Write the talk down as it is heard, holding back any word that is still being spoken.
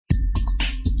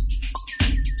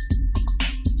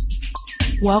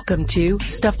Welcome to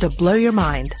Stuff to Blow Your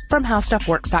Mind from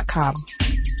HowStuffWorks.com.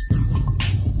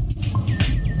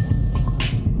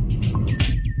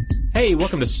 Hey,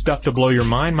 welcome to Stuff to Blow Your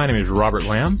Mind. My name is Robert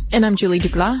Lamb. And I'm Julie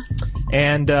Duclas.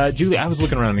 And, Julie, I was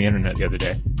looking around the internet the other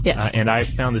day. Yes. And I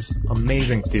found this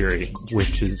amazing theory,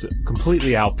 which is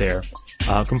completely out there,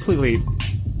 completely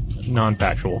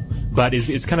non-factual, but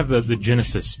is kind of the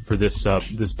genesis for this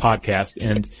podcast.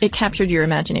 And it captured your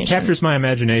imagination. Captures my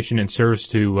imagination and serves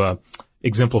to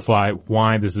exemplify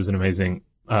why this is an amazing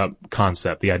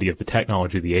concept, the idea of the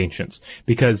technology of the ancients.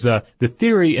 Because the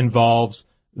theory involves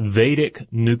Vedic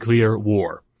nuclear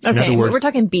war. Okay, in other words, we're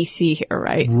talking BC here,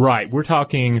 right? Right. We're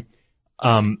talking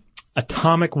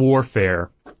atomic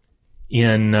warfare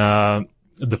in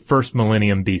the first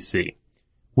millennium BC,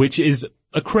 which is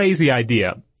a crazy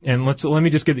idea. And let me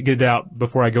just get it out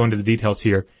before I go into the details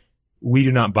here. We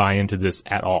do not buy into this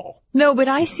at all. No, but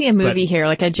I see a movie here,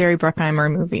 like a Jerry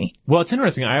Bruckheimer movie. Well, it's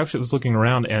interesting. I actually was looking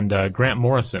around, and Grant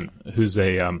Morrison, who's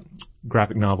a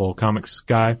graphic novel comics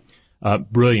guy,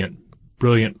 brilliant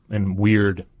and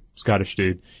weird Scottish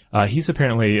dude. He's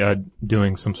apparently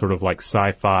doing some sort of like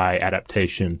sci-fi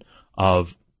adaptation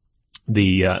of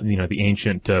the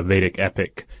ancient Vedic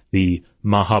epic, the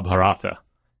Mahabharata.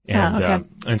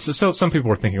 And so some people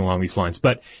were thinking along these lines,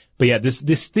 but yeah,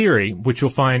 this theory, which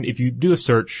you'll find if you do a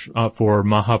search for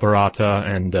Mahabharata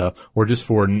and or just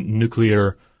for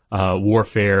nuclear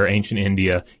warfare, ancient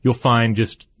India, you'll find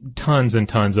just tons and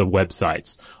tons of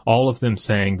websites, all of them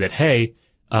saying that, hey,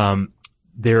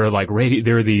 there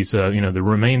are these the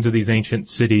remains of these ancient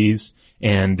cities,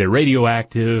 and they're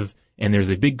radioactive, and there's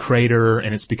a big crater,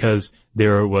 and it's because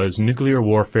there was nuclear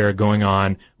warfare going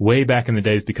on way back in the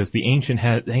days, because the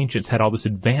ancients had all this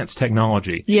advanced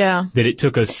technology. Yeah. That it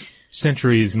took us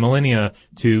centuries, millennia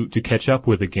to catch up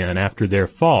with again after their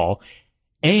fall.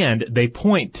 And they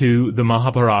point to the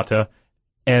Mahabharata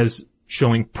as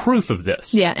showing proof of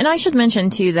this. Yeah, and I should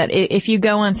mention too that if you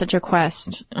go on such a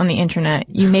quest on the internet,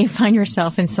 you may find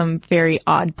yourself in some very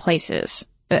odd places.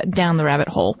 Down the rabbit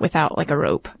hole without like a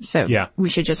rope. So yeah, we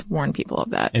should just warn people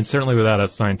of that. And certainly without a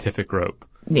scientific rope.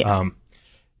 Yeah.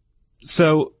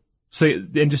 So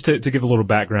and just to give a little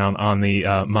background on the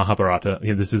Mahabharata,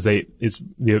 this is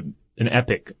an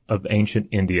epic of ancient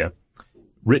India,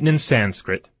 written in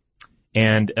Sanskrit,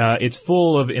 and it's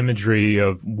full of imagery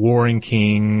of warring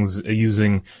kings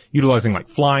utilizing like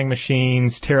flying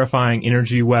machines, terrifying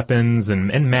energy weapons,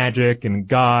 and magic and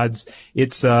gods.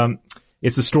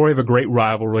 It's the story of a great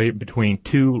rivalry between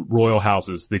two royal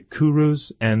houses, the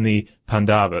Kurus and the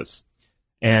Pandavas.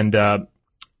 And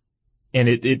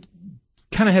it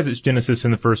kind of has its genesis in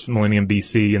the first millennium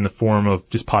BC in the form of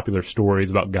just popular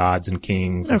stories about gods and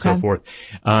kings and so forth.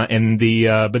 But then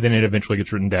it eventually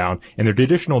gets written down. And the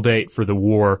traditional date for the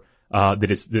war,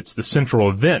 that's the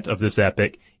central event of this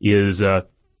epic is,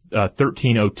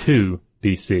 1302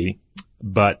 BC.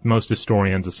 But most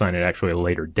historians assign it actually a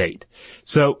later date.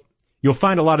 So, you'll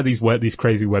find a lot of these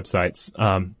crazy websites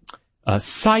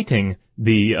citing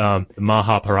the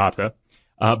Mahabharata,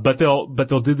 but they'll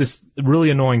do this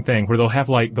really annoying thing where they'll have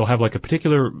like a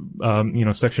particular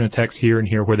section of text here and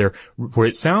here where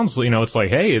it sounds, it's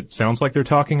like, hey, it sounds like they're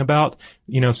talking about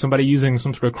somebody using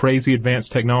some sort of crazy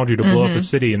advanced technology to blow up a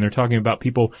city, and they're talking about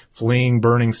people fleeing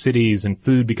burning cities and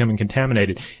food becoming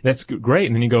contaminated. That's great.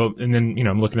 And then you go, and then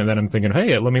I'm looking at that, I'm thinking,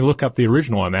 hey, let me look up the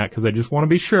original on that, because I just want to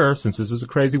be sure, since this is a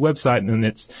crazy website. And then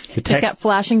it's the text, it's got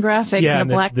flashing graphics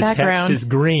and a black background. The text is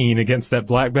green against that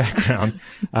black background.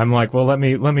 I'm like, well, let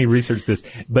me research this.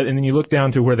 And then you look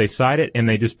down to where they cite it, and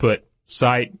they just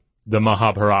cite the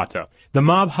Mahabharata. The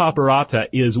Mahabharata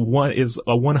is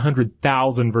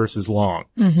 100,000 verses long.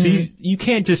 Mm-hmm. So you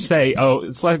can't just say, oh,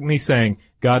 it's like me saying,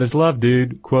 God is love,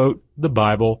 dude, quote, the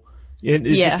Bible. It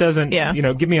just doesn't,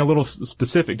 give me a little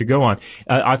specific to go on.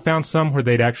 I found some where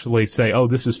they'd actually say, oh,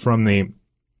 this is from the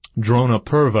Drona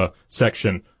Purva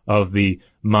section of the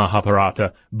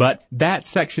Mahabharata, but that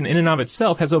section in and of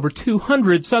itself has over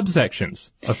 200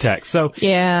 subsections of text. So,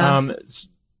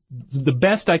 the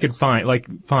best I could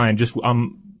find just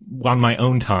on my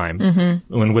own time,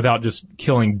 and without just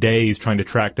killing days trying to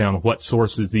track down what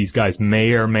sources these guys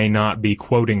may or may not be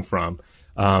quoting from.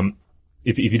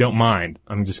 If you don't mind,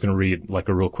 I'm just going to read like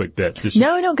a real quick bit.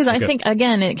 No, because I think,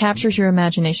 again, it captures your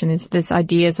imagination. This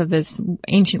ideas of this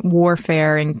ancient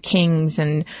warfare and kings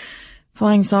and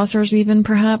flying saucers even,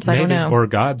 perhaps. Maybe, I don't know. Or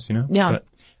gods, Yeah.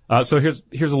 But, so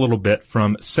here's a little bit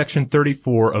from section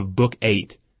 34 of book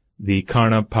 8, the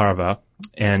Karna Parva.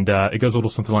 And, it goes a little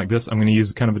something like this. I'm going to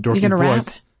use kind of a dorky voice. You gonna rap?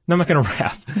 No, I'm not going to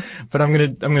rap, but I'm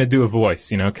going to do a voice,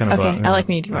 kind of okay. I like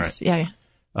me to do voice. Right. Yeah.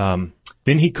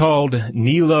 Then he called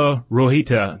Nila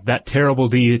Rohita, that terrible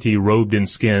deity robed in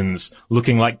skins,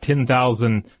 looking like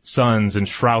 10,000 suns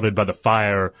enshrouded by the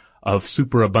fire of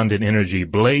superabundant energy,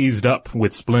 blazed up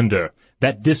with splendor.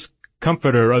 That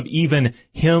discomforter of even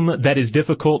him that is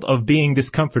difficult of being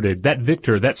discomforted, that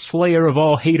victor, that slayer of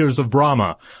all haters of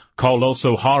Brahma, called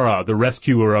also Hara, the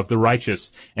rescuer of the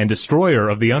righteous and destroyer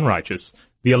of the unrighteous.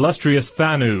 The illustrious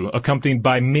Thanu, accompanied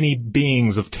by many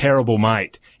beings of terrible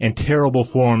might and terrible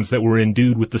forms that were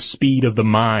endued with the speed of the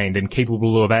mind and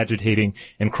capable of agitating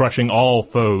and crushing all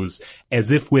foes, as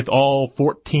if with all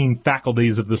 14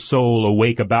 faculties of the soul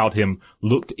awake about him,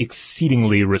 looked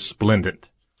exceedingly resplendent.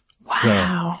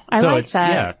 Wow. I like that.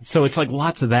 Yeah. So it's like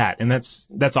lots of that, and that's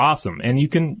awesome. And you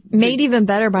can... Made even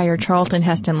better by your Charlton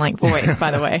Heston-like voice, by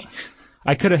the way.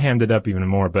 I could have hammed it up even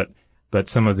more, but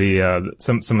some of the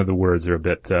some of the words are a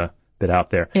bit out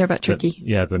there. They're a bit tricky.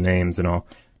 The names and all.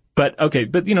 But okay,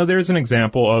 there's an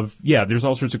example of there's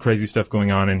all sorts of crazy stuff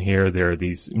going on in here. There are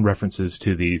these references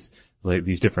to these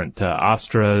different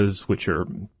astras, which are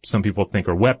some people think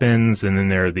are weapons, and then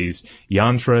there are these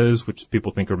yantras, which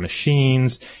people think are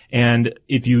machines. And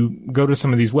if you go to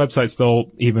some of these websites,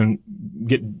 they'll even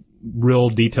get real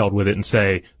detailed with it and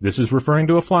say, this is referring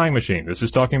to a flying machine. This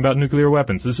is talking about nuclear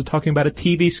weapons. This is talking about a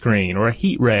TV screen or a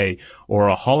heat ray or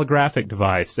a holographic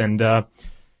device. And,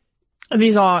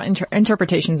 these are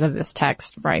interpretations of this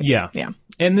text, right? Yeah.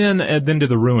 And then to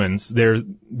the ruins.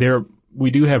 We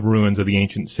do have ruins of the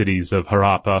ancient cities of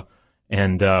Harappa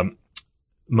and,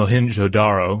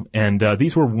 Mohenjo-Daro, and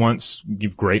these were once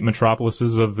great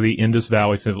metropolises of the Indus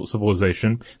Valley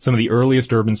civilization, some of the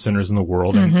earliest urban centers in the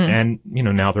world, and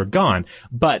now they're gone.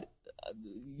 But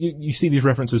you see these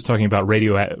references talking about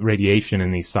radiation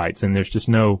in these sites, and there's just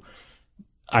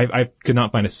I could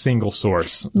not find a single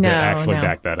source that actually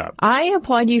backed that up. I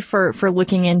applaud you for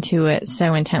looking into it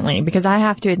so intently, because I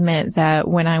have to admit that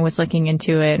when I was looking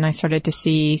into it and I started to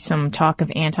see some talk of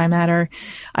antimatter,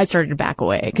 I started to back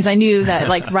away, because I knew that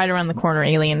right around the corner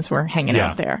aliens were hanging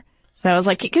out there. So I was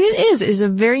like, it is a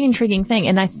very intriguing thing.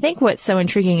 And I think what's so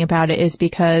intriguing about it is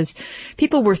because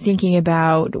people were thinking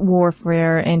about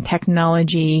warfare and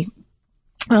technology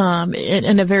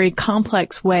in a very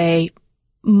complex way,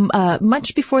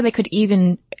 much before they could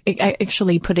even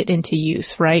actually put it into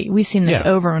use, right? We've seen this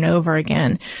over and over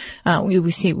again.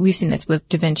 We've seen this with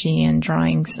Da Vinci and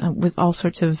drawings, with all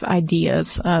sorts of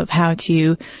ideas of how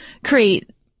to create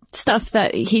stuff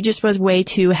that he just was way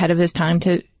too ahead of his time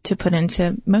to put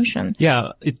into motion. Yeah,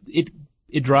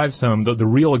 it drives home the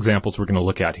real examples we're going to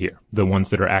look at here, the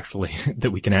ones that are actually that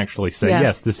we can actually say,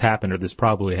 yes, this happened or this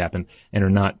probably happened, and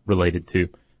are not related to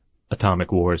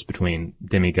atomic wars between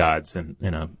demigods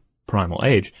in a primal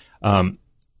age.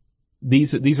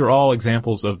 These are all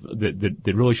examples of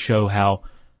that really show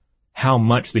how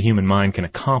much the human mind can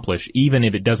accomplish, even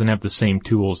if it doesn't have the same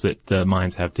tools that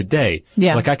minds have today.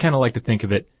 Yeah. Like, I kind of like to think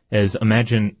of it as,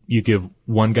 imagine you give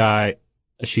one guy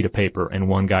a sheet of paper and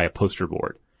one guy a poster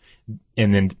board,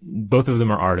 and then both of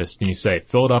them are artists, and you say,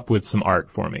 fill it up with some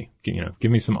art for me.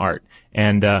 Give me some art.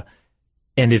 And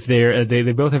if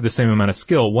they both have the same amount of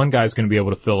skill, one guy's going to be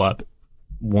able to fill up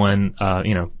one,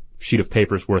 sheet of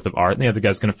paper's worth of art, and the other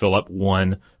guy's going to fill up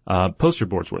one, poster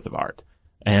board's worth of art.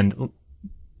 And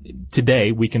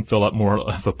today we can fill up more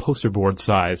of a poster board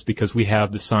size because we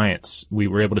have the science. We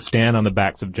were able to stand on the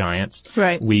backs of giants.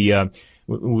 Right. We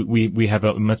have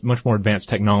a much more advanced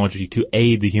technology to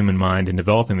aid the human mind in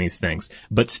developing these things.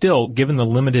 But still, given the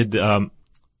limited,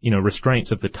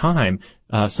 restraints of the time,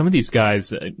 some of these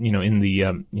guys, in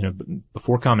the,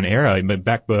 before Common Era, but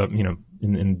back,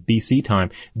 in BC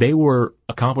time, they were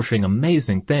accomplishing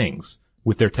amazing things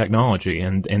with their technology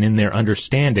and in their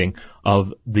understanding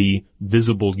of the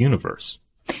visible universe.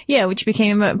 Yeah, which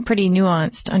became a pretty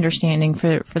nuanced understanding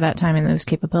for that time and those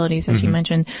capabilities, as you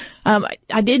mentioned.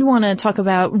 I did want to talk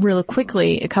about really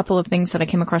quickly a couple of things that I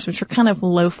came across, which are kind of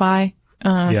lo-fi,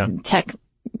 tech,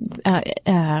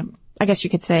 I guess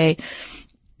you could say,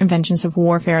 inventions of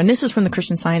warfare. And this is from the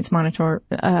Christian Science Monitor.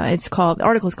 The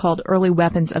article is called Early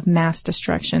Weapons of Mass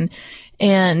Destruction.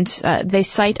 And, they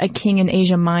cite a king in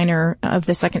Asia Minor of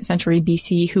the 2nd century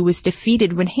BC who was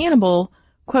defeated when Hannibal,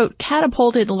 quote,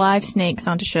 catapulted live snakes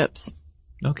onto ships.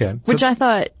 Okay. Which I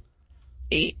thought,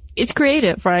 it's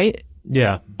creative, right?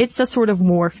 Yeah. It's a sort of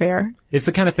warfare. It's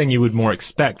the kind of thing you would more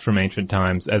expect from ancient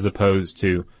times as opposed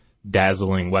to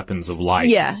dazzling weapons of light.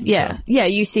 Yeah.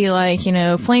 You see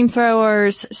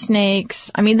flamethrowers,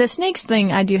 snakes. I mean, the snakes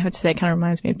thing, I do have to say, kind of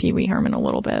reminds me of Pee Wee Herman a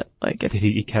little bit. Like, did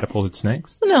he catapulted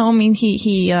snakes? No, I mean,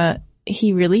 he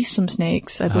he released some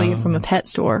snakes, I believe, from a pet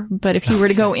store. But if he were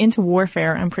to go into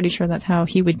warfare, I'm pretty sure that's how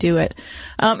he would do it.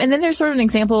 And then there's sort of an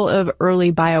example of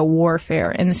early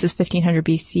biowarfare, and this is 1500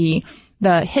 BC.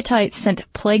 The Hittites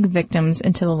sent plague victims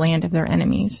into the land of their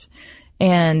enemies.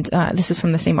 And this is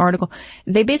from the same article.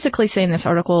 They basically say in this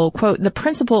article, quote, "The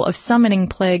principle of summoning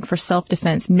plague for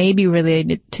self-defense may be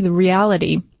related to the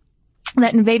reality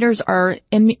that invaders are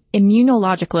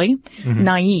immunologically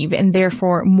naive and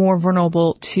therefore more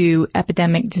vulnerable to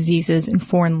epidemic diseases in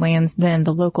foreign lands than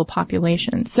the local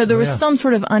population." So there was some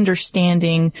sort of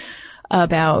understanding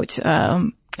about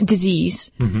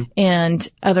disease and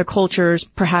other cultures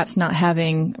perhaps not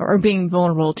having or being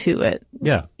vulnerable to it.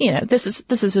 Yeah. You know, this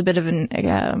is a bit of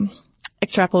an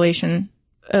extrapolation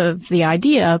of the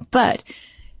idea, but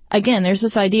again, there's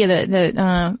this idea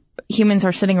that humans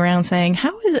are sitting around saying,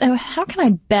 how can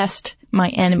I best my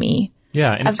enemy?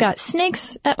 Yeah. And I've got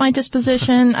snakes at my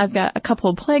disposition. I've got a couple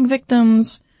of plague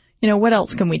victims. You know, what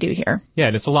else can we do here? Yeah,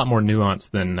 and it's a lot more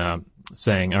nuanced than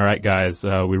saying, all right, guys,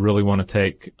 we really want to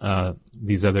take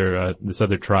this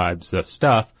other tribe's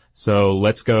stuff, so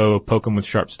let's go poke them with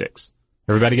sharp sticks.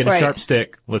 Everybody get a sharp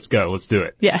stick. Let's go. Let's do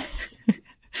it. Yeah.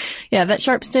 Yeah, that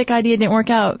sharp stick idea didn't work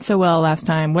out so well last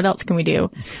time. What else can we do?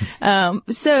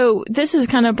 So this has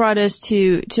kind of brought us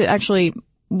to actually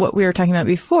what we were talking about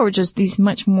before, which is these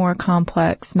much more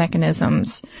complex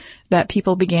mechanisms that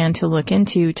people began to look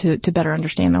into to better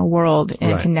understand their world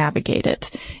and to navigate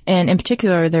it. And in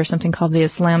particular, there's something called the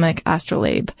Islamic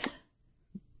astrolabe.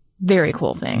 Very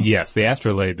cool thing. Yes, the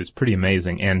astrolabe is pretty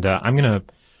amazing. And I'm gonna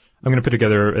put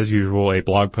together, as usual, a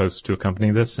blog post to accompany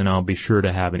this, and I'll be sure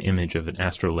to have an image of an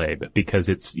astrolabe because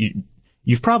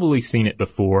you've probably seen it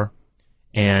before,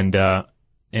 and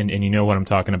you know what I'm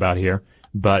talking about here.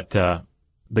 But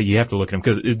you have to look at them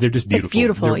because they're just beautiful. It's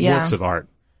beautiful, they're works of art.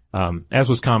 As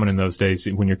was common in those days,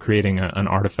 when you're creating an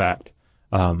artifact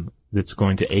that's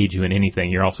going to aid you in anything,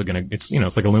 you're also it's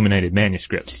like illuminated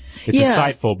manuscripts. It's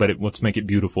insightful, but let's make it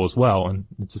beautiful as well, and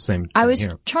it's the same thing I was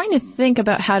here. trying to think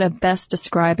about how to best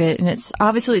describe it, and it's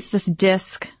this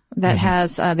disc that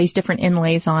has these different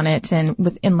inlays on it, and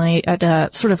with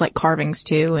sort of like carvings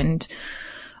too, and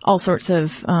all sorts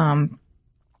of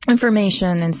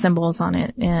information and symbols on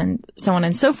it, and so on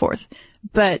and so forth.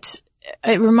 But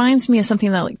it reminds me of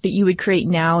something that you would create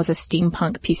now as a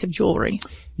steampunk piece of jewelry.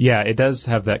 Yeah, it does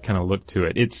have that kind of look to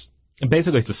it. It's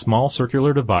a small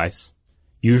circular device,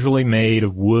 usually made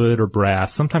of wood or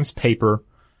brass, sometimes paper,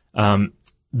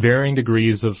 varying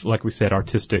degrees of, like we said,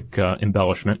 artistic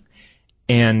embellishment.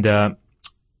 And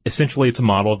essentially it's a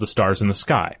model of the stars in the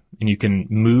sky. And you can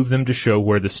move them to show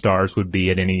where the stars would be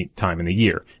at any time in the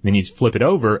year. And then you flip it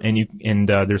over and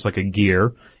there's like a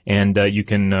gear, and you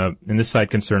can and this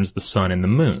side concerns the sun and the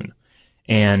moon.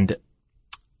 And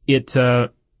it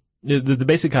the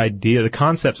basic idea, the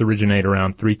concepts originate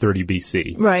around 330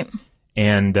 BC. Right.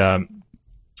 And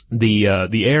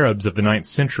the Arabs of the 9th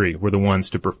century were the ones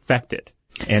to perfect it.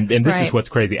 And this is what's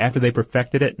crazy. After they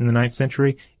perfected it in the 9th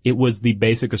century, it was the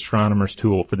basic astronomer's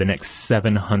tool for the next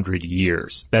 700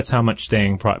 years. That's how much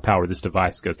staying power this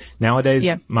device goes. Nowadays,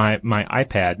 my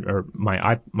iPad or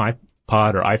my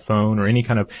iPod or iPhone or any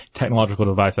kind of technological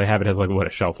device I have, it has a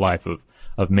shelf life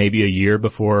of maybe a year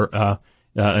before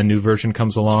a new version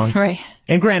comes along. Right.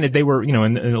 And granted, they were, in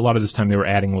a lot of this time they were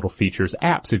adding little features,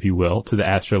 apps, if you will, to the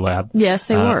Astrolabe. Yes,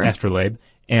 they were. Astrolabe.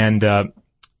 And,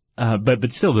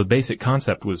 but still the basic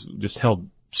concept was just held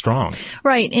strong.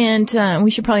 Right. And, we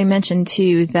should probably mention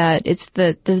too that it's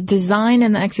the design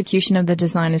and the execution of the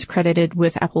design is credited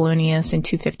with Apollonius in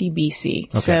 250 BC.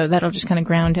 Okay. So that'll just kind of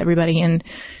ground everybody in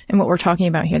what we're talking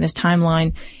about here, this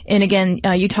timeline. And again,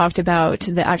 you talked about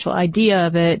the actual idea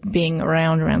of it being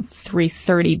around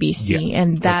 330 BC. Yeah,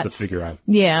 and that's the figure I've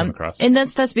come across. And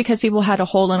that's because people had a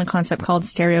hold on a concept called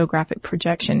stereographic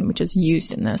projection, which is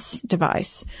used in this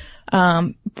device.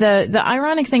 The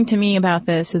ironic thing to me about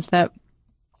this is that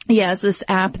it's this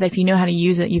app that if you know how to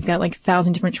use it, you've got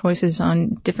 1,000 different choices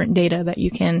on different data that you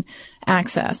can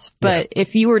access. But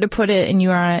if you were to put it in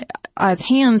your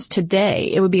hands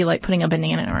today, it would be like putting a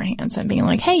banana in our hands and being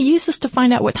like, hey, use this to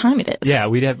find out what time it is. Yeah,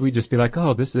 we'd just be like,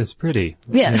 oh, this is pretty.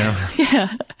 Yeah.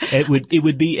 Yeah. It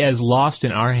would be as lost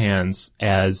in our hands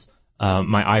as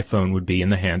my iPhone would be in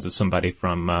the hands of somebody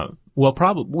from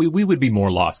probably we would be more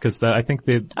lost because I think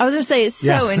I was gonna say it's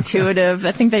so intuitive.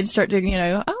 I think they'd start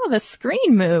to, the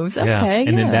screen moves. Okay.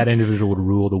 And then that individual would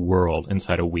rule the world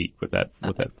inside a week with that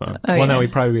phone. No, he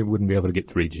probably wouldn't be able to get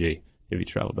 3G if he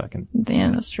traveled back in.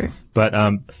 Yeah, that's true. But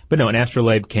no, an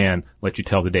astrolabe can let you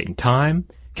tell the date and time,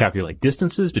 calculate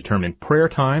distances, determine prayer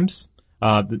times.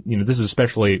 This is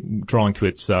especially drawing to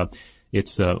its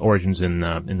its origins in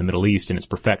the Middle East and its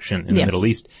perfection in the Middle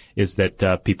East is that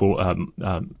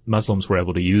Muslims were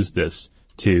able to use this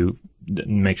to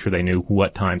make sure they knew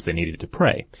what times they needed to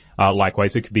pray.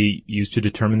 Likewise, it could be used to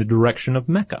determine the direction of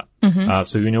Mecca.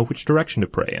 So you know which direction to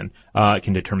pray in. It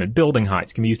can determine building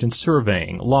heights. It can be used in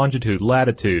surveying, longitude,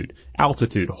 latitude,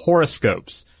 altitude,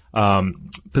 horoscopes,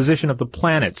 position of the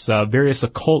planets, various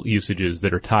occult usages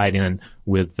that are tied in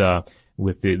with the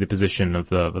position of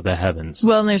the heavens.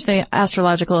 Well, and there's the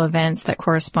astrological events that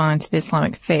correspond to the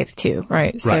Islamic faith too,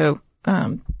 right? So,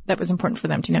 that was important for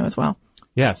them to know as well.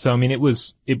 Yeah. So, I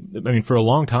mean, for a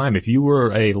long time, if you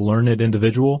were a learned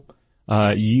individual,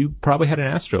 you probably had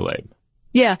an astrolabe.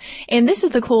 Yeah. And this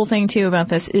is the cool thing too about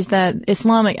this is that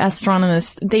Islamic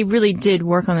astronomers, they really did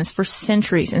work on this for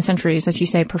centuries and centuries, as you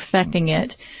say, perfecting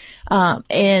it.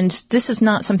 And this is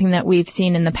not something that we've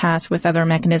seen in the past with other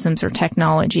mechanisms or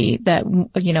technology that,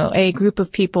 you know, a group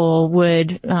of people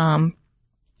would,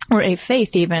 or a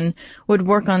faith even, would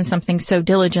work on something so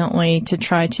diligently to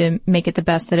try to make it the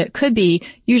best that it could be.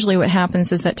 Usually what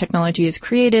happens is that technology is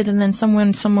created and then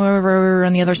someone somewhere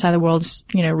on the other side of the world,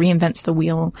 you know, reinvents the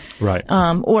wheel. Right.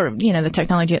 Or, you know, the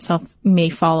technology itself may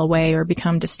fall away or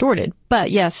become distorted.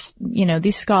 But yes, you know,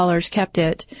 these scholars kept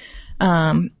it,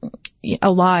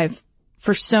 alive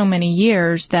for so many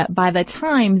years that by the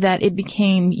time that it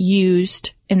became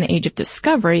used in the Age of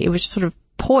Discovery, it was sort of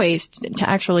poised to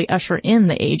actually usher in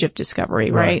the Age of Discovery,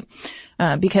 right?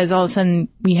 Because all of a sudden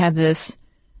we had this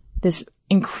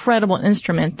incredible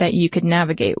instrument that you could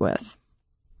navigate with.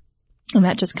 And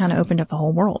that just kind of opened up the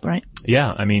whole world, right?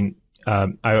 Yeah. I mean,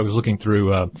 I was looking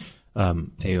through,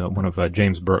 one of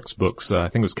James Burke's books, I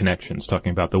think it was Connections,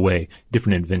 talking about the way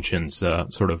different inventions,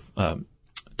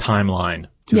 timeline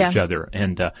to each other.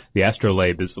 And, the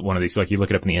astrolabe is one of these, like you look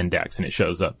it up in the index and it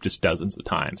shows up just dozens of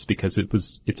times because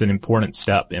it's an important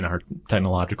step in our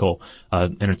technological,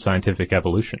 and scientific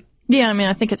evolution. Yeah, I mean,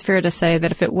 I think it's fair to say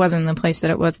that if it wasn't the place that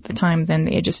it was at the time, then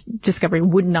the Age of Discovery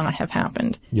would not have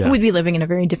happened. Yeah. We'd be living in a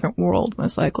very different world,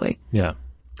 most likely. Yeah.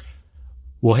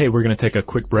 Well, hey, we're going to take a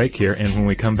quick break here, and when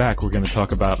we come back, we're going to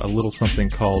talk about a little something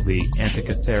called the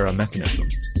Antikythera mechanism.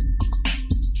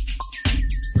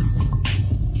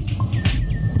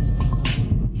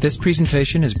 This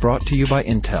presentation is brought to you by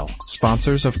Intel,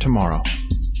 sponsors of tomorrow.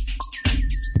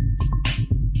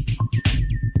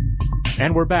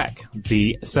 And we're back.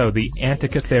 The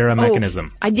Antikythera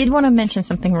mechanism. I did want to mention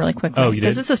something really quickly. Oh, you did?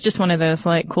 Because this is just one of those,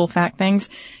 like, cool fact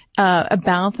things.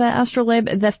 About the astrolabe,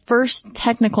 the first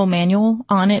technical manual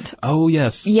on it. Oh,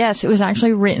 yes. Yes, it was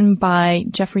actually written by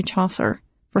Geoffrey Chaucer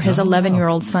for his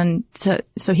 11-year-old son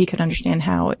so he could understand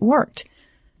how it worked.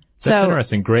 That's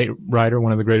interesting. Great writer,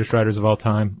 one of the greatest writers of all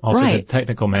time. Also the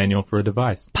technical manual for a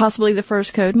device. Possibly the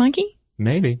first code monkey?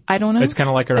 Maybe. I don't know. It's kind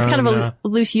of like our own... It's kind of a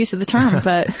loose use of the term,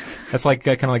 but... That's like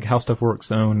kind of like How Stuff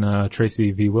Works' own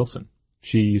Tracy V. Wilson.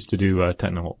 She used to do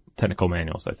technical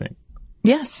manuals, I think.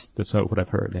 Yes. That's what I've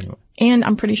heard, anyway. And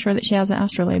I'm pretty sure that she has an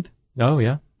astrolabe. Oh,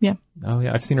 yeah? Yeah. Oh,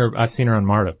 yeah. I've seen her on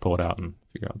MARTA pull it out and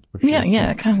figure out where she is.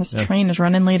 Yeah. Kind of this train is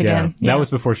running late again. Yeah. That was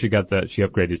before she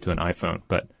upgraded to an iPhone,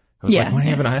 but I was like, why do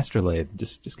you have an astrolabe?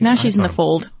 Just get now an she's iPhone. In the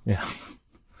fold. Yeah.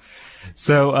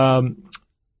 So,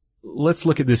 let's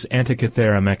look at this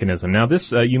Antikythera mechanism. Now,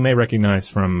 this, you may recognize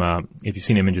from, if you've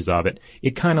seen images of it.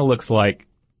 It kind of looks like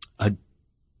a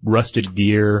rusted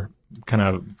gear, kind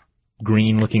of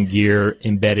green-looking gear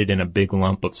embedded in a big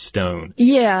lump of stone.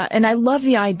 Yeah, and I love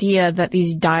the idea that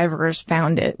these divers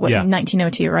found it. In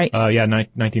 1902, right?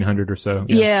 1900 or so.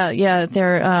 Yeah.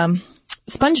 They're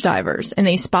sponge divers, and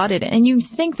they spotted it. And you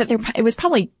think that it was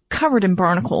probably covered in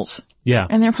barnacles. Yeah.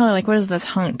 And they're probably like, what is this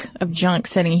hunk of junk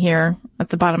sitting here at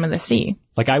the bottom of the sea?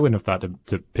 Like, I wouldn't have thought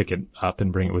to pick it up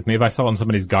and bring it with me. If I saw it in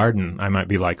somebody's garden, I might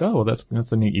be like, oh, well,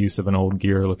 that's a neat use of an old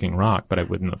gear-looking rock, but I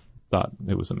wouldn't have thought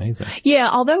it was amazing. Yeah,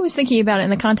 although I was thinking about it in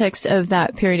the context of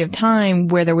that period of time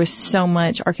where there was so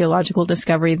much archaeological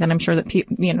discovery that I'm sure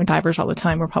that divers all the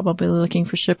time were probably looking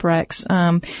for shipwrecks.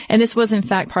 And this was in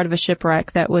fact part of a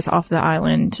shipwreck that was off the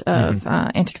island of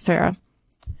Antikythera.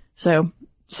 So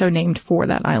named for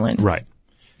that island. Right.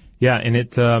 Yeah, and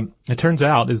it turns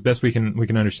out, as best we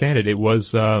can understand it, it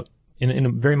was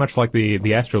in very much like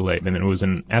the astrolabe, and it was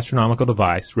an astronomical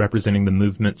device representing the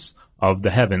movements of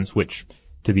the heavens, which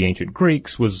to the ancient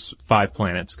Greeks was 5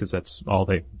 planets, because that's all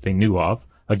they knew of.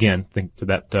 Again, think to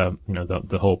that,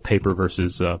 the whole paper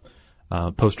versus,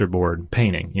 poster board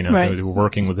painting, right. They were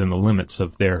working within the limits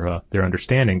of their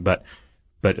understanding, but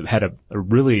had a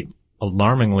really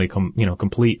alarmingly,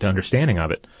 complete understanding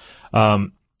of it.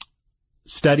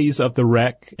 Studies of the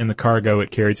wreck and the cargo it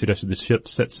carried suggested the ship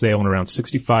set sail in around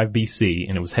 65 BC,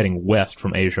 and it was heading west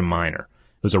from Asia Minor.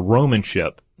 was a Roman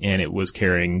ship, and it was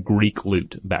carrying Greek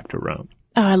loot back to Rome.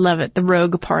 Oh, I love it. The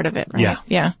rogue part of it, right? Yeah.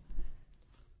 Yeah.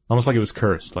 Almost like it was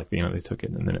cursed, like, they took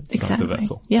it and then it sunk the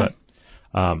vessel. Yeah.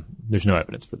 But, there's no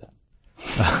evidence for that.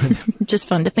 Just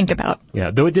fun to think about.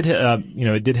 Yeah. Though it did,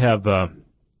 it did have,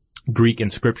 Greek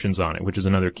inscriptions on it, which is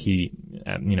another key,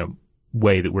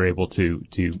 way that we're able to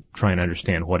try and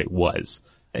understand what it was.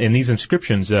 And these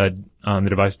inscriptions, on the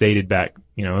device dated back,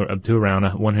 up to around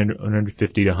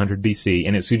 150 to 100 BC,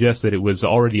 and it suggests that it was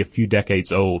already a few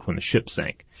decades old when the ship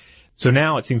sank. So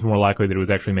now it seems more likely that it was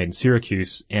actually made in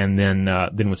Syracuse and then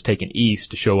was taken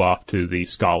east to show off to the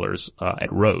scholars,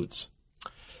 at Rhodes.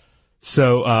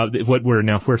 So,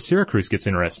 where Syracuse gets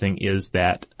interesting is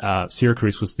that,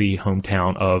 Syracuse was the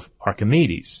hometown of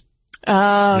Archimedes.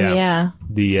 Oh, yeah.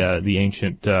 The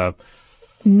ancient,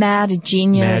 mad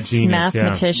genius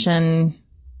mathematician.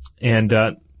 Yeah.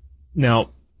 And, now,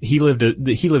 he lived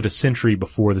a century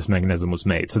before this mechanism was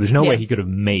made. So there's no way he could have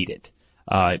made it.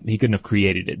 He couldn't have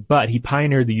created it, but he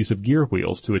pioneered the use of gear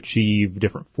wheels to achieve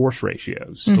different force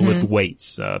ratios, to lift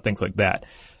weights, things like that.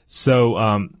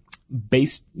 So,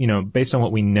 based on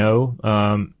what we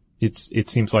know, it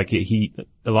seems like a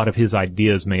lot of his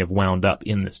ideas may have wound up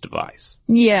in this device.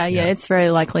 Yeah. It's very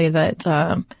likely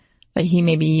that he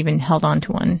maybe even held on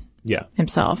to one. Yeah.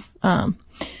 Himself.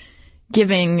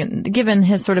 Given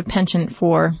his sort of penchant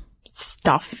for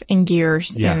stuff and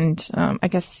gears. Yeah. And, I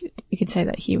guess you could say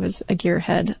that he was a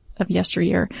gearhead of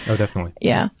yesteryear. Oh, definitely.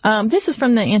 Yeah. This is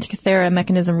from the Antikythera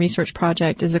Mechanism Research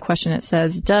Project. Is a question that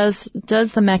says, does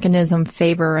the mechanism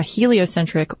favor a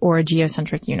heliocentric or a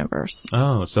geocentric universe?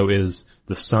 Oh, so is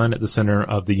the sun at the center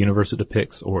of the universe it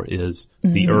depicts, or is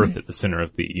the Earth at the center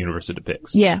of the universe it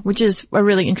depicts? Yeah, which is a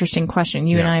really interesting question.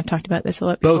 You and I have talked about this a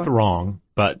lot before. Both wrong,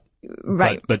 but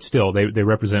But still, they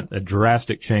represent a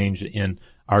drastic change in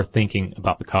our thinking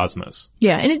about the cosmos.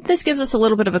 Yeah, and this gives us a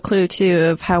little bit of a clue too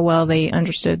of how well they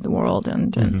understood the world.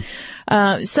 And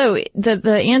so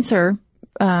the answer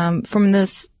from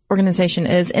this organization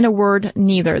is, in a word,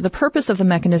 neither. The purpose of the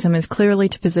mechanism is clearly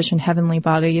to position heavenly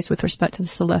bodies with respect to the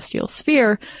celestial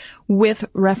sphere with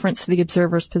reference to the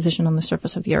observer's position on the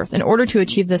surface of the Earth. In order to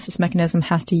achieve this mechanism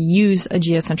has to use a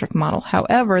geocentric model.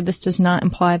 However, this does not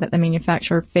imply that the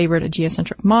manufacturer favored a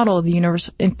geocentric model of the universe.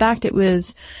 In fact, it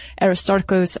was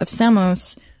Aristarchus of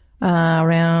Samos,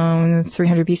 around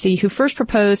 300 BC, who first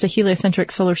proposed a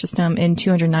heliocentric solar system in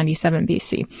 297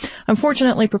 BC.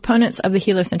 Unfortunately, proponents of the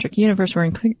heliocentric universe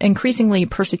were increasingly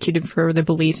persecuted for their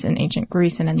beliefs in ancient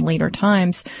Greece, and in later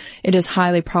times, it is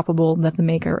highly probable that the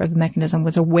maker of the mechanism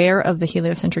was aware of the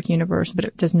heliocentric universe, but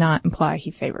it does not imply he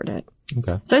favored it.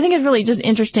 Okay. So I think it's really just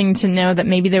interesting to know that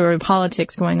maybe there were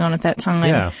politics going on at that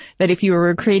time, that if you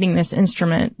were creating this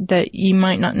instrument, that you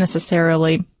might not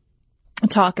necessarily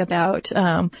talk about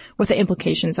what the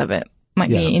implications of it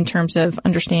might be in terms of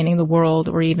understanding the world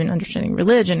or even understanding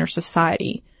religion or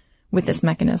society with this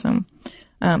mechanism.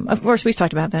 Of course, we've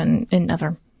talked about that in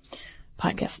other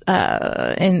podcasts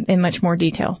in much more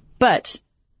detail. But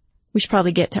we should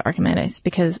probably get to Archimedes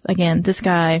because, again, this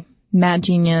guy, mad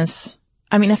genius.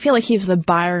 I mean, I feel like he was the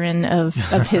Byron of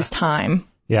his time.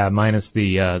 Yeah, minus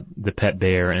the pet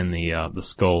bear and the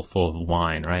skull full of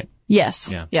wine, right?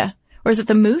 Yes. Yeah. Or is it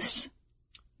the moose?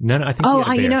 No, I think he had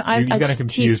a bear. You got him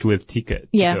confused with Tycho.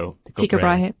 Tycho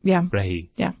Brahe. Yeah.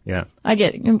 Brahe. Yeah. I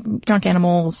get drunk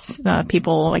animals,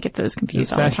 people, I get those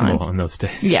confused all the time. It was fashionable in those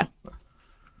days. Yeah.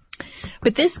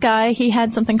 But this guy, he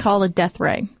had something called a death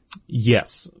ray.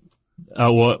 Yes.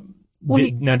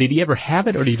 Did he ever have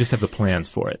it, or did he just have the plans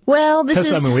for it? Well,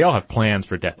 we all have plans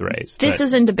for death rays. This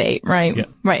is in debate, right?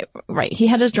 Yeah. Right. He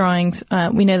had his drawings.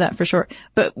 We know that for sure.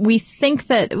 But we think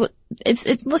that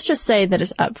let's just say that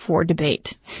it's up for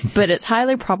debate, but it's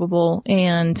highly probable.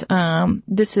 And,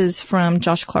 this is from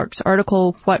Josh Clark's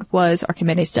article, What Was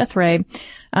Archimedes' Death Ray?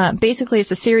 Basically,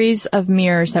 it's a series of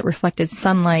mirrors that reflected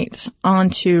sunlight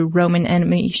onto Roman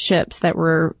enemy ships that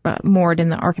were moored in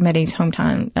the Archimedes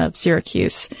hometown of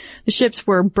Syracuse. The ships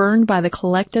were burned by the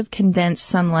collective condensed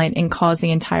sunlight and caused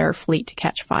the entire fleet to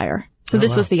catch fire. So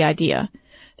this was the idea.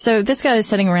 So this guy is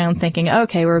sitting around thinking,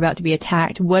 okay, we're about to be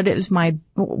attacked. What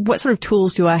sort of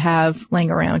tools do I have laying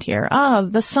around here?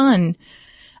 The sun.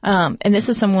 And this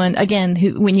is someone, again,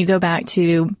 who, when you go back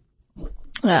to,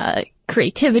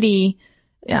 creativity,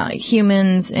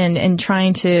 humans and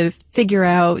trying to figure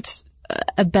out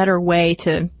a better way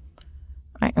to,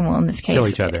 in this case, kill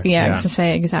each other. Yeah, I was to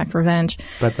say exact revenge.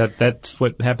 But that's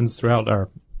what happens throughout our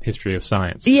history of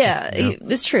science. Yeah,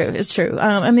 it's true. It's true.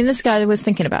 This guy was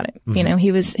thinking about it. Mm-hmm.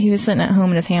 He was sitting at home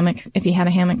in his hammock, if he had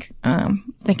a hammock,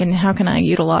 thinking, how can I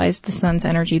utilize the sun's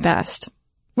energy best?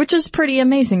 Which is pretty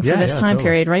amazing for this time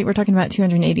period, right? We're talking about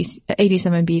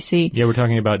 287 BC. Yeah, we're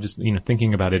talking about just,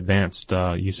 thinking about advanced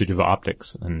usage of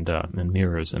optics and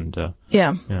mirrors and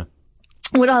Yeah.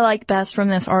 What I like best from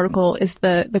this article is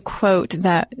the quote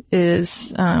that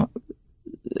is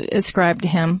ascribed to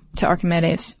him, to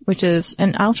Archimedes, which is,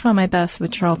 and I'll try my best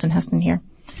with Charlton Heston here.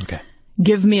 Okay.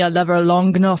 Give me a lever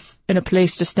long enough and a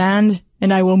place to stand,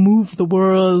 and I will move the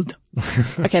world.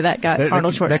 Okay, that got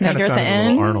Arnold Schwarzenegger at the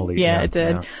end. Yeah, it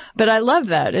did. Yeah. But I love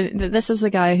that. This is a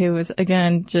guy who was,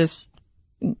 again, just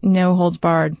no holds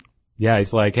barred. Yeah,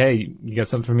 he's like, hey, you got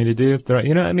something for me to do?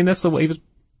 That's the way. He was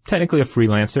technically a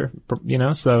freelancer,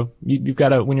 so you've got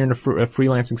to, when you're in a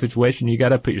freelancing situation, you got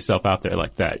to put yourself out there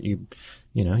like that.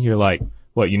 You're like,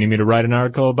 what, you need me to write an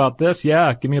article about this?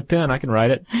 Yeah, give me a pen. I can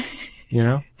write it.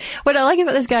 What I like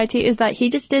about this guy too is that he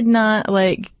just did not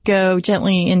go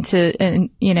gently into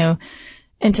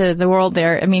the world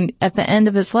there. I mean, at the end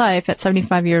of his life, at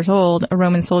 75 years old, a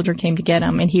Roman soldier came to get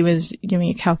him, and he was doing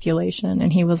a calculation,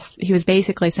 and he was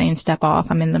basically saying, step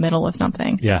off, I'm in the middle of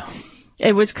something. Yeah.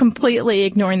 It was completely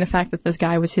ignoring the fact that this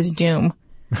guy was his doom.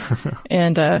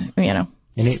 And,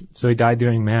 so he died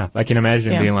doing math. I can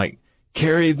imagine him being like,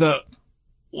 carry the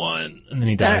one, and then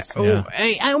he dies.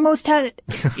 I almost had it.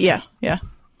 Yeah.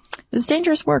 It's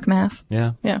dangerous work, math.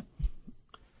 Yeah.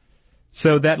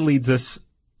 So that leads us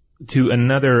to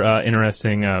another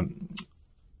interesting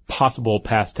possible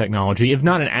past technology. If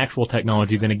not an actual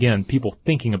technology, then again, people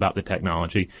thinking about the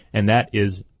technology, and that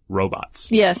is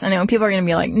robots. Yes, I know. People are going to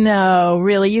be like, no,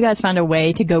 really? You guys found a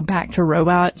way to go back to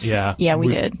robots? Yeah. Yeah, we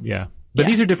did. Yeah. But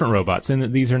these are different robots,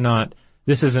 and these are not,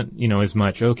 this isn't, as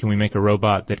much, can we make a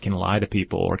robot that can lie to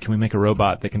people, or can we make a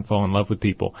robot that can fall in love with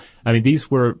people? I mean, these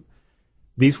were,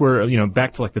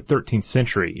 back to the 13th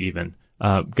century even,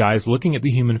 guys looking at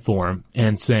the human form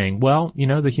and saying, well,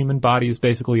 the human body is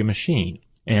basically a machine,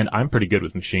 and I'm pretty good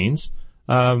with machines.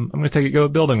 I'm going to take a go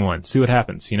at building one, see what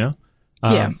happens,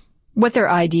 Yeah. What their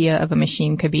idea of a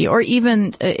machine could be, or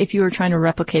even if you were trying to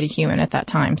replicate a human at that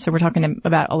time. So we're talking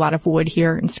about a lot of wood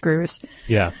here and screws.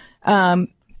 Yeah.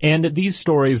 And these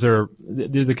stories they're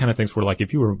the kind of things where,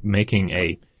 if you were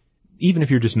making even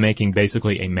if you're just making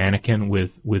basically a mannequin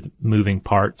with moving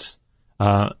parts,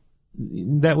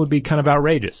 that would be kind of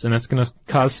outrageous, and that's going to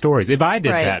cause stories. If I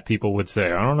did that, people would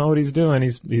say, I don't know what he's doing.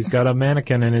 He's got a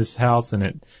mannequin in his house,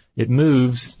 and it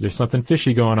moves. There's something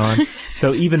fishy going on.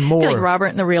 So even more. Like Robert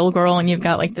and the Real Girl, and you've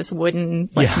got this wooden,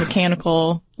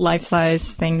 mechanical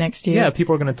life-size thing next to you. Yeah,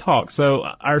 people are going to talk. So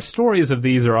our stories of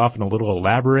these are often a little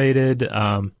elaborated.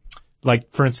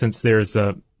 For instance, there's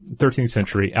a 13th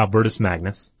century Albertus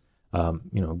Magnus,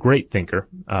 great thinker,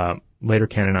 later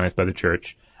canonized by the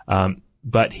church.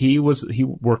 But he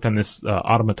worked on this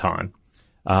automaton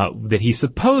that he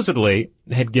supposedly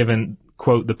had given,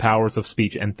 quote, the powers of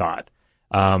speech and thought.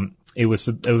 It was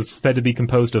said to be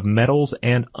composed of metals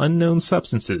and unknown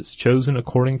substances chosen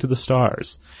according to the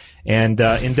stars, and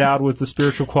endowed with the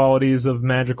spiritual qualities of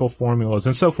magical formulas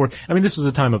and so forth. I mean, this was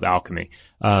a time of alchemy,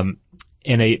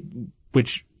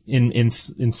 which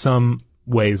in some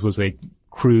ways was a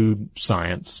crude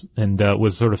science, and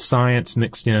was sort of science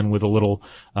mixed in with a little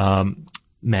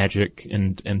magic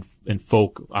and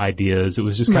folk ideas. It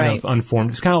was just kind of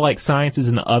unformed. It's kind of like science is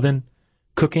in the oven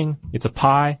cooking. It's a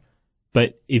pie,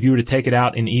 but if you were to take it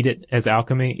out and eat it as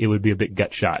alchemy, it would be a bit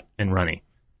gut shot and runny.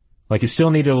 It still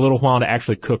needed a little while to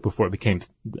actually cook before it became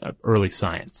early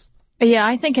science. Yeah,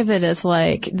 I think of it as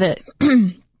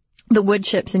the wood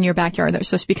chips in your backyard that were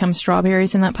supposed to become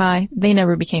strawberries in that pie. They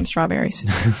never became strawberries.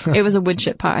 It was a wood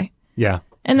chip pie. Yeah.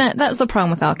 And that's the problem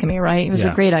with alchemy, right? It was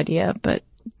a great idea, but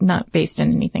not based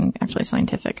in anything actually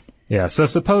scientific. Yeah. So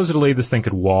supposedly this thing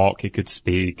could walk, it could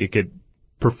speak, it could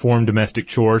perform domestic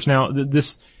chores. Now,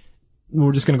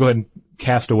 we're just going to go ahead and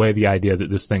cast away the idea that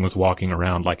this thing was walking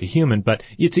around like a human, but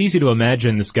it's easy to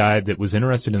imagine this guy that was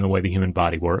interested in the way the human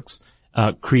body works,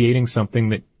 creating something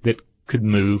that could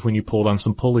move when you pulled on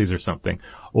some pulleys or something.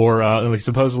 Or,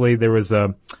 supposedly there was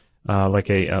a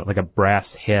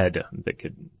brass head that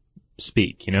could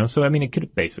speak, So, I mean, it could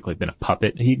have basically been a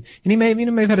puppet. He may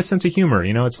have had a sense of humor,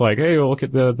 It's like, hey, look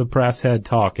at the brass head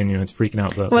talk, and, it's freaking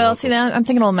out I'm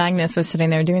thinking old Magnus was sitting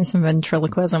there doing some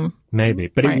ventriloquism. Maybe.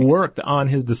 But it worked on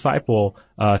his disciple,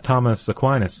 Thomas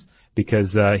Aquinas,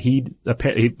 because, he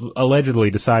allegedly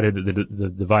decided that the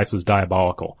device was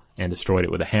diabolical and destroyed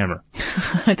it with a hammer.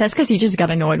 That's because he just got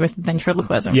annoyed with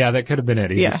ventriloquism. Yeah, that could have been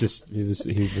it. He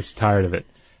was tired of it.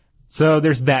 So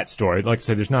there's that story. Like I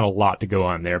said, there's not a lot to go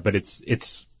on there, but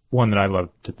it's one that I love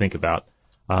to think about.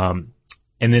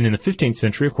 And then in the 15th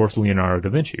century, of course, Leonardo da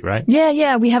Vinci, right?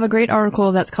 Yeah. We have a great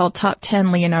article that's called Top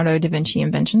 10 Leonardo da Vinci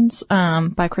Inventions,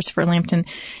 by Christopher Lambton.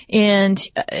 And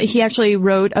he actually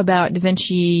wrote about da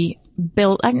Vinci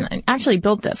built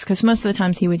this, because most of the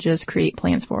times he would just create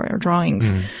plans for it or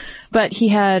drawings. But he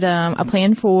had a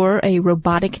plan for a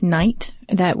robotic knight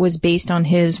that was based on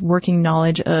his working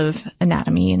knowledge of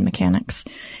anatomy and mechanics.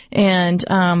 And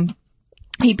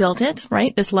he built it,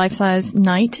 right? This life-size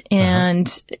knight,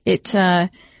 and it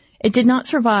did not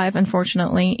survive,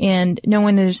 unfortunately, and no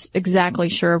one is exactly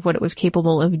sure of what it was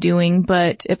capable of doing,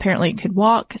 but apparently it could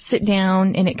walk, sit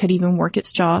down, and it could even work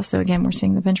its jaw. So again, we're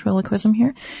seeing the ventriloquism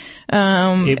here.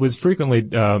 It was frequently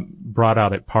brought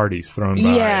out at parties thrown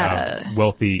by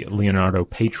wealthy Leonardo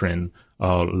patron,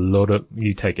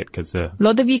 you take it, because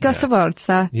Lodovico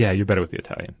Sforza. Yeah, you're better with the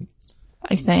Italian.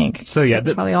 I think. So yeah,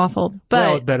 that's probably awful. But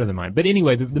well, it's better than mine. But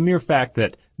anyway, the mere fact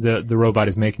that the robot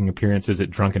is making appearances at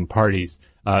drunken parties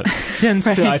tends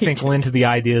to, I think, lend to the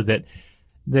idea that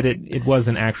it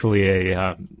wasn't actually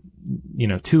a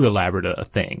too elaborate a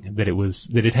thing. That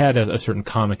it had a certain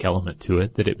comic element to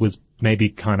it. That it was maybe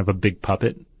kind of a big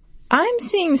puppet. I'm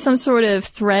seeing some sort of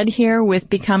thread here with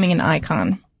becoming an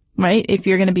icon. Right? If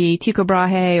you're going to be Tycho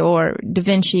Brahe or Da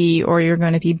Vinci or you're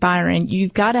going to be Byron,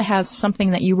 you've got to have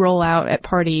something that you roll out at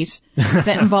parties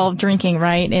that involve drinking,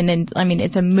 right? And then, I mean,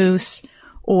 it's a moose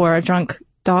or a drunk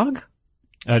dog.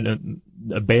 A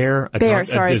bear. Bear.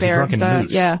 Drunken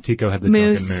moose. Yeah. Tycho had the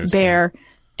moose, drunken moose. Bear,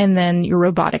 and then your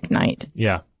robotic knight.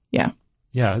 Yeah. Yeah.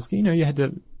 Yeah. It's, you had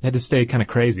to stay kind of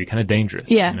crazy, kind of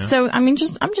dangerous. Yeah. So, I mean,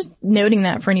 I'm just noting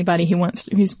that for anybody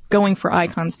who's going for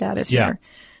icon status here.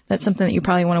 That's something that you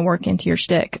probably want to work into your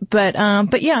shtick. But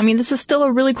yeah, I mean, this is still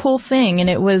a really cool thing, and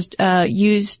it was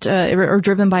used or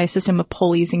driven by a system of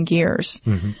pulleys and gears.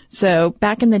 So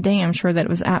back in the day, I'm sure that it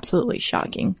was absolutely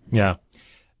shocking. Yeah.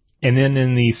 And then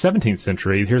in the 17th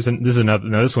century,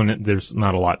 this one, there's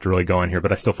not a lot to really go on here,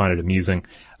 but I still find it amusing.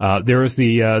 There was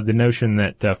the notion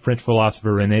that French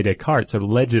philosopher René Descartes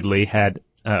allegedly had,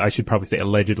 I should probably say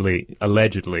allegedly,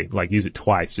 like use it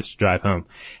twice just to drive home,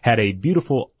 had a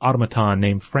beautiful automaton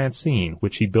named Francine,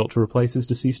 which he built to replace his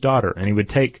deceased daughter. And he would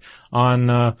take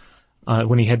on,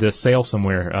 when he had to sail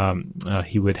somewhere,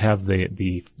 he would have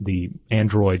the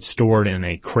android stored in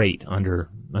a crate under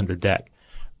deck.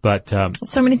 But,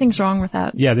 so many things wrong with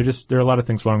that. Yeah, there are a lot of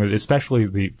things wrong with it, especially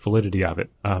the validity of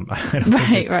it. I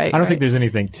don't think there's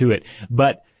anything to it.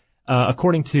 But,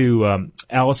 according to,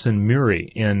 Alison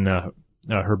Murray in,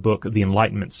 her book, The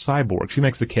Enlightenment Cyborg, she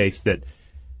makes the case that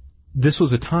this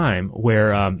was a time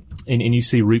where, and you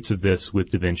see roots of this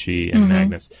with Da Vinci and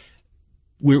Magnus.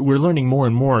 We're learning more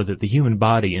and more that the human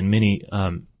body in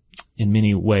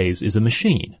many ways is a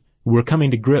machine. We're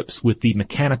coming to grips with the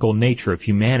mechanical nature of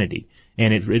humanity.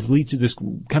 And it leads to this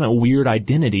kind of weird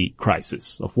identity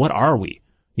crisis of what are we?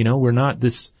 We're not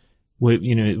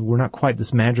we're not quite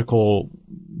this magical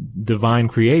divine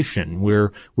creation.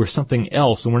 We're something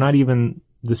else, and we're not even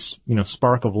this,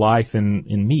 spark of life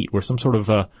in meat. We're some sort of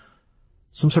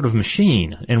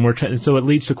machine. And so it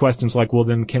leads to questions like, well,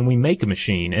 then can we make a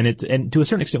machine? And to a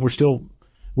certain extent,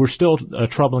 we're still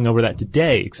troubling over that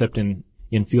today, except in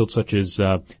fields such as,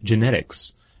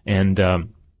 genetics and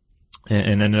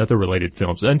other related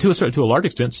fields. And to a large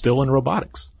extent, still in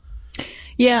robotics.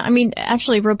 Yeah, I mean,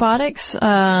 actually, robotics,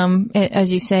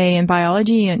 as you say, in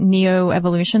biology,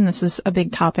 neo-evolution, this is a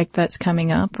big topic that's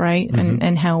coming up, right?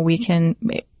 And how we can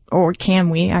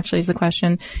we, actually is the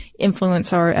question,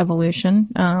 influence our evolution?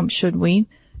 Should we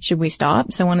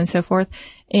stop? So on and so forth.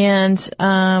 And,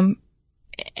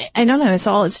 I don't know.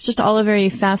 It's just all a very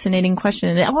fascinating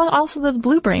question. And also the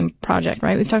Blue Brain project,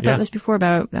 right? We've talked about this before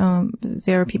about,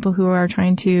 there are people who are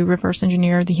trying to reverse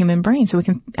engineer the human brain so we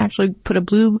can actually put a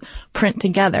blueprint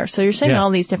together. So you're saying all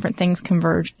these different things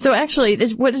converge. So actually,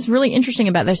 what is really interesting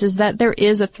about this is that there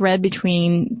is a thread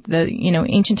between the,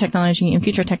 ancient technology and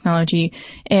future technology.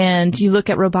 And you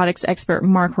look at robotics expert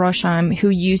Mark Rosheim, who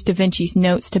used Da Vinci's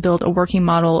notes to build a working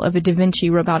model of a Da Vinci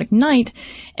robotic knight.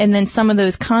 And then some of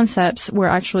those concepts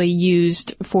were actually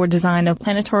used for design of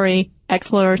planetary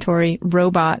exploratory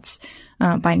robots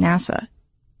by NASA.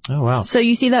 Oh, wow. So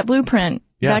you see that blueprint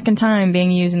back in time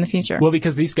being used in the future. Well,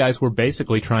 because these guys were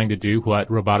basically trying to do what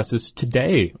roboticists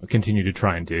today continue to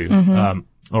try and do,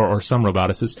 or some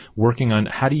roboticists working on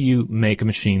how do you make a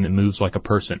machine that moves like a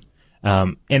person.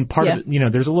 And part of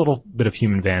it, there's a little bit of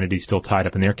human vanity still tied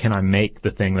up in there. Can I make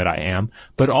the thing that I am?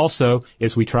 But also,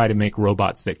 as we try to make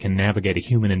robots that can navigate a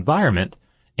human environment,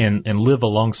 and live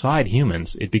alongside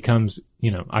humans, it becomes,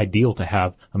 ideal to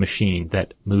have a machine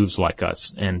that moves like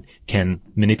us and can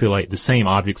manipulate the same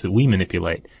objects that we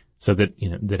manipulate. so that,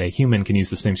 that a human can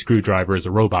use the same screwdriver as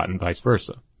a robot and vice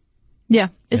versa. Yeah.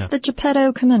 It's the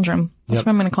Geppetto conundrum. That's what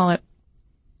I'm going to call it.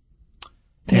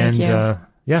 Pinocchio.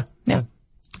 And, yeah.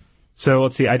 So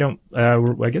let's see. I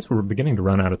guess we're beginning to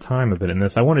run out of time a bit in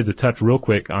this. I wanted to touch real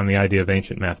quick on the idea of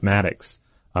ancient mathematics.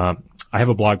 I have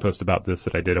a blog post about this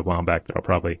that I did a while back that I'll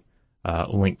probably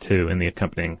link to in the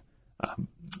accompanying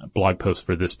blog post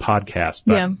for this podcast.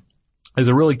 But there's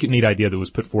a really neat idea that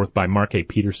was put forth by Mark A.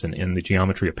 Peterson in The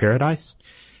Geometry of Paradise.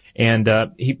 And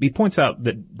he points out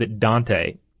that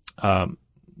Dante,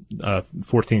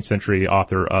 14th century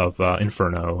author of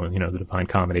Inferno, the Divine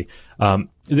Comedy.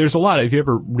 There's a lot of, if you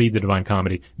ever read the Divine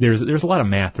Comedy, there's a lot of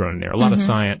math thrown in there, a lot of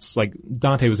science. Like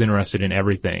Dante was interested in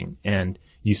everything, and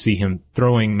you see him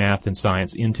throwing math and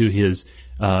science into his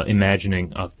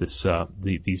imagining of this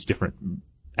these different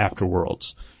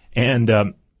afterworlds.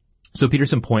 And so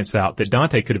Peterson points out that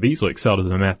Dante could have easily excelled as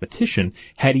a mathematician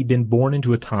had he been born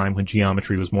into a time when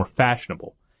geometry was more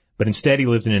fashionable. But instead he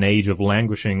lived in an age of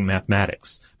languishing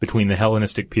mathematics between the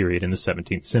Hellenistic period and the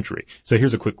 17th century. So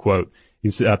here's a quick quote.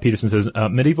 Peterson says,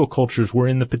 medieval cultures were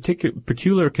in the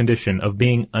peculiar condition of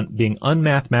being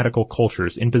unmathematical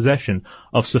cultures in possession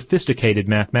of sophisticated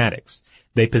mathematics.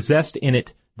 They possessed in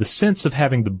it the sense of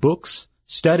having the books,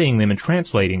 studying them and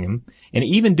translating them, and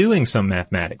even doing some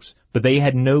mathematics, but they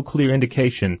had no clear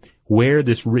indication where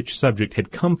this rich subject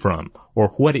had come from or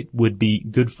what it would be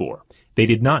good for. They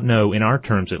did not know, in our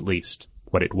terms at least,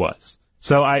 what it was.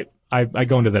 So I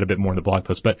go into that a bit more in the blog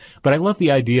post, but I love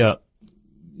the idea,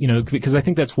 because I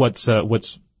think that's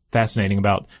what's fascinating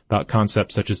about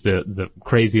concepts such as the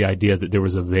crazy idea that there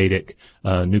was a Vedic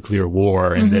nuclear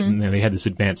war and that they had this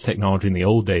advanced technology in the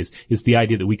old days, is the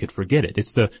idea that we could forget it.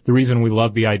 It's the reason we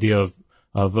love the idea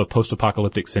of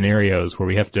post-apocalyptic scenarios where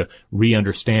we have to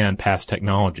re-understand past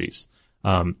technologies.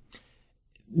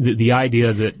 The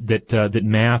idea that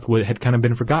math had kind of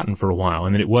been forgotten for a while,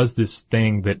 and that it was this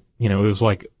thing that, it was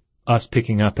like us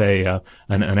picking up an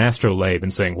astrolabe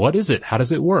and saying, what is it? How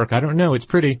does it work? I don't know. It's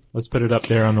pretty. Let's put it up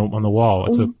there on the wall.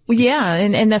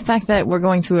 And the fact that we're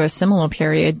going through a similar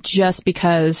period just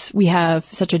because we have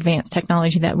such advanced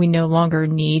technology that we no longer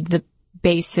need the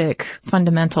basic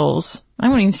fundamentals. I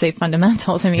won't even say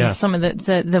fundamentals. I mean, some of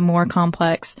the more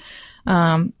complex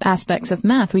aspects of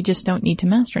math we just don't need to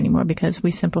master anymore because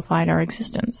we simplified our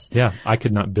existence. Yeah, I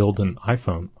could not build an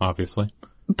iPhone, obviously.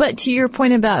 But to your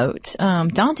point about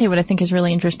Dante, what I think is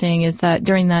really interesting is that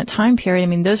during that time period, I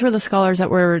mean, those were the scholars it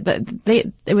was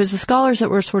the scholars that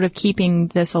were sort of keeping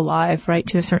this alive, right,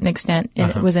 to a certain extent.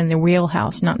 And it was in their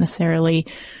wheelhouse, not necessarily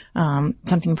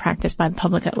something practiced by the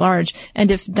public at large. And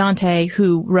if Dante,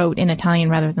 who wrote in Italian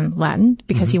rather than Latin,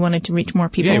 because he wanted to reach more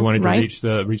people, he wanted to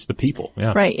reach the people,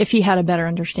 right? If he had a better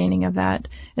understanding of that,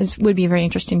 it would be very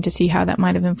interesting to see how that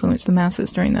might have influenced the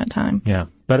masses during that time. Yeah,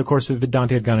 but of course, if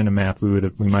Dante had gone into math, we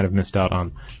might have missed out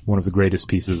on one of the greatest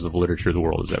pieces of literature the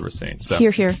world has ever seen. So,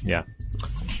 hear. Yeah.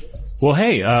 Well,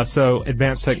 hey, so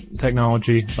advanced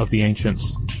technology of the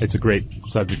ancients. It's a great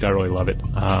subject. I really love it.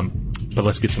 But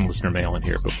let's get some listener mail in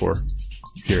here before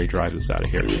Gary drives us out of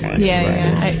here.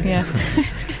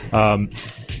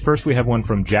 First, we have one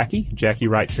from Jackie. Jackie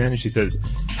writes in and she says,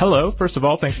 hello. First of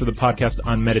all, thanks for the podcast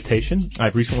on meditation.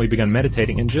 I've recently begun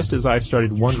meditating, and just as I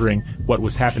started wondering what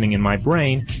was happening in my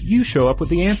brain, you show up with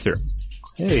the answer.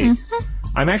 Hey.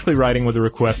 I'm actually writing with a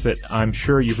request that I'm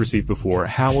sure you've received before.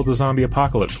 How will the zombie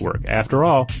apocalypse work? After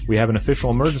all, we have an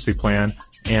official emergency plan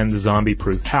and the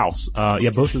zombie-proof house.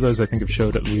 Both of those I think have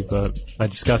showed that I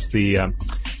discussed the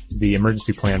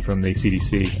emergency plan from the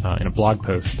CDC in a blog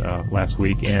post last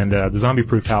week, and the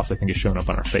zombie-proof house I think has shown up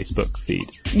on our Facebook feed.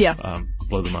 Yeah.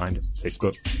 Blow the Mind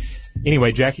Facebook.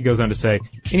 Anyway, Jackie goes on to say,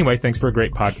 anyway, thanks for a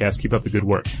great podcast. Keep up the good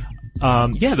work.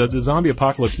 The zombie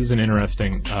apocalypse is an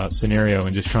interesting scenario,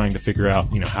 and just trying to figure out,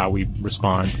 how we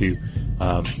respond to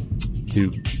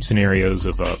scenarios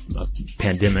of a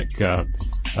pandemic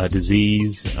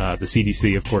disease. The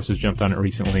CDC, of course, has jumped on it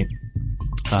recently.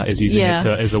 Is using it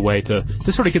as a way to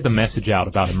sort of get the message out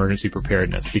about emergency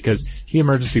preparedness, because the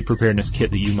emergency preparedness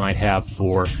kit that you might have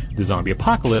for the zombie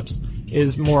apocalypse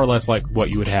is more or less like what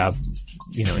you would have,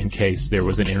 in case there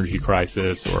was an energy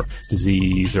crisis or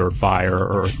disease or fire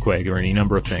or earthquake or any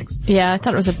number of things. Yeah, I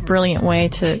thought it was a brilliant way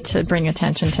to bring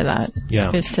attention to that.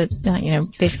 Yeah. Just to,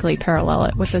 basically parallel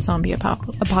it with the zombie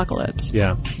apocalypse.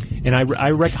 Yeah. And I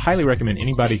highly recommend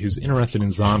anybody who's interested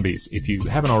in zombies, if you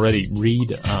haven't already,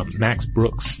 read Max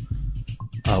Brooks'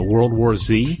 World War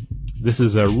Z. This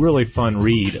is a really fun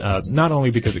read, not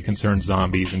only because it concerns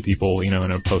zombies and people, in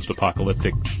a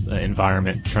post-apocalyptic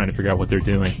environment trying to figure out what they're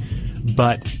doing,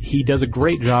 but he does a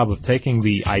great job of taking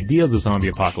the idea of the zombie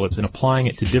apocalypse and applying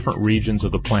it to different regions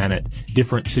of the planet,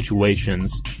 different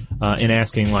situations, and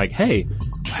asking like, hey,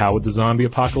 how would the zombie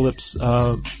apocalypse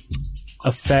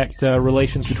affect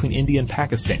relations between India and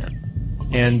Pakistan?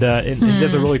 And it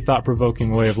does a really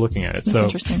thought-provoking way of looking at it.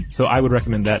 So I would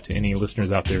recommend that to any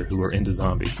listeners out there who are into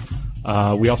zombies.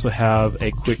 We also have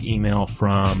a quick email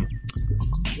from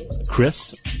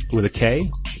Chris with a K.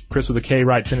 Chris with a K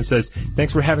writes in and says,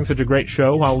 thanks for having such a great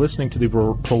show. While listening to the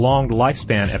prolonged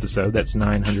lifespan episode, that's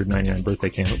 999 birthday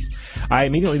candles, I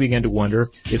immediately began to wonder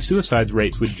if suicide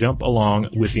rates would jump along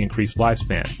with the increased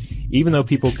lifespan. Even though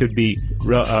people could be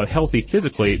healthy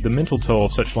physically, the mental toll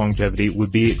of such longevity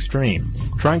would be extreme.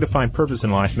 Trying to find purpose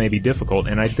in life may be difficult,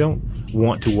 and I don't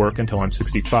want to work until I'm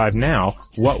 65 now.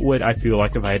 What would I feel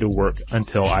like if I had to work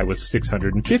until I was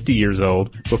 650 years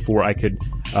old before I could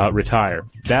retire?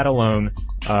 That alone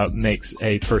makes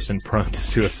a person prone to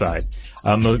suicide.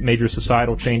 Major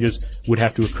societal changes would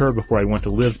have to occur before I want to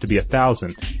live to be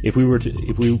 1,000. If we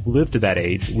lived to that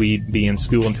age, we'd be in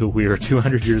school until we were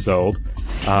 200 years old.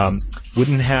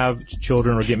 Wouldn't have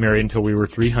children or get married until we were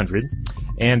 300.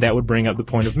 And that would bring up the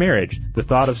point of marriage. The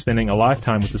thought of spending a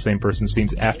lifetime with the same person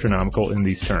seems astronomical in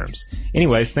these terms.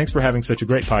 Anyways, thanks for having such a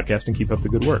great podcast and keep up the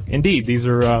good work. Indeed, these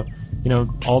are,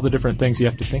 all the different things you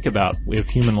have to think about if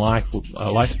human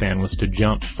lifespan was to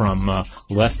jump from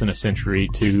less than a century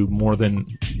to more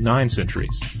than 9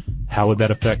 centuries. How would that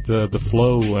affect the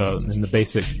flow and the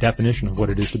basic definition of what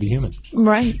it is to be human?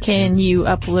 Right. Can you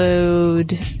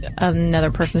upload another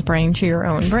person's brain to your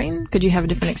own brain? Could you have a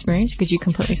different experience? Could you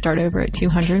completely start over at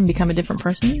 200 and become a different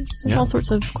person? There's all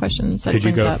sorts of questions that Could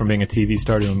you go up. from being a TV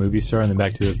star to a movie star and then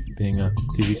back to being a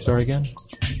TV star again?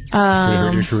 Could it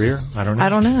hurt your career? I don't know. I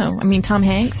don't know. I mean, Tom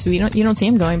Hanks, you don't see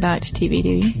him going back to TV, do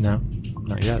you? No,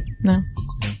 not yet. No.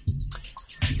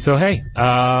 So, hey,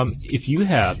 if you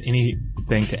have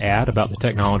anything to add about the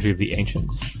technology of the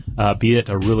ancients, be it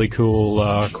a really cool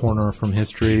corner from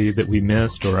history that we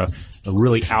missed, or a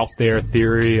really out there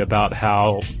theory about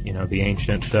how the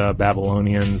ancient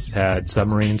Babylonians had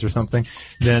submarines or something,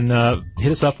 then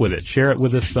hit us up with it. Share it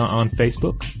with us on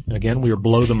Facebook. Again, we are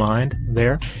Blow the Mind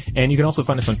there, and you can also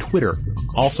find us on Twitter,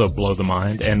 also Blow the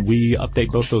Mind, and we update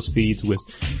both those feeds with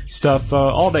stuff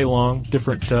all day long.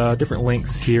 Different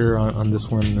links here on this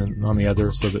one and on the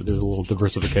other, so that there's a little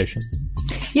diversification.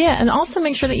 Yeah, and also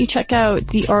make sure that you check out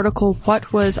the article,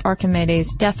 What Was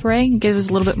Archimedes' Death Ray? It gives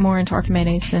a little bit more into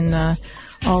Archimedes and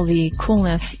all the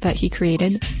coolness that he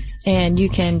created. And you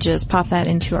can just pop that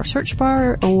into our search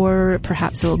bar, or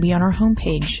perhaps it will be on our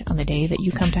homepage on the day that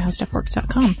you come to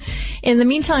HowStuffWorks.com. In the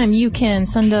meantime, you can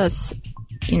send us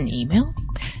an email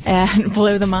at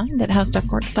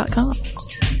blowthemind@HowStuffWorks.com.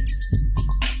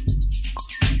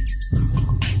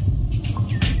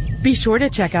 Be sure to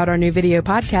check out our new video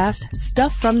podcast,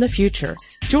 Stuff from the Future.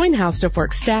 Join How Stuff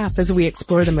Works staff as we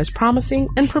explore the most promising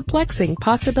and perplexing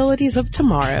possibilities of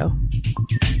tomorrow.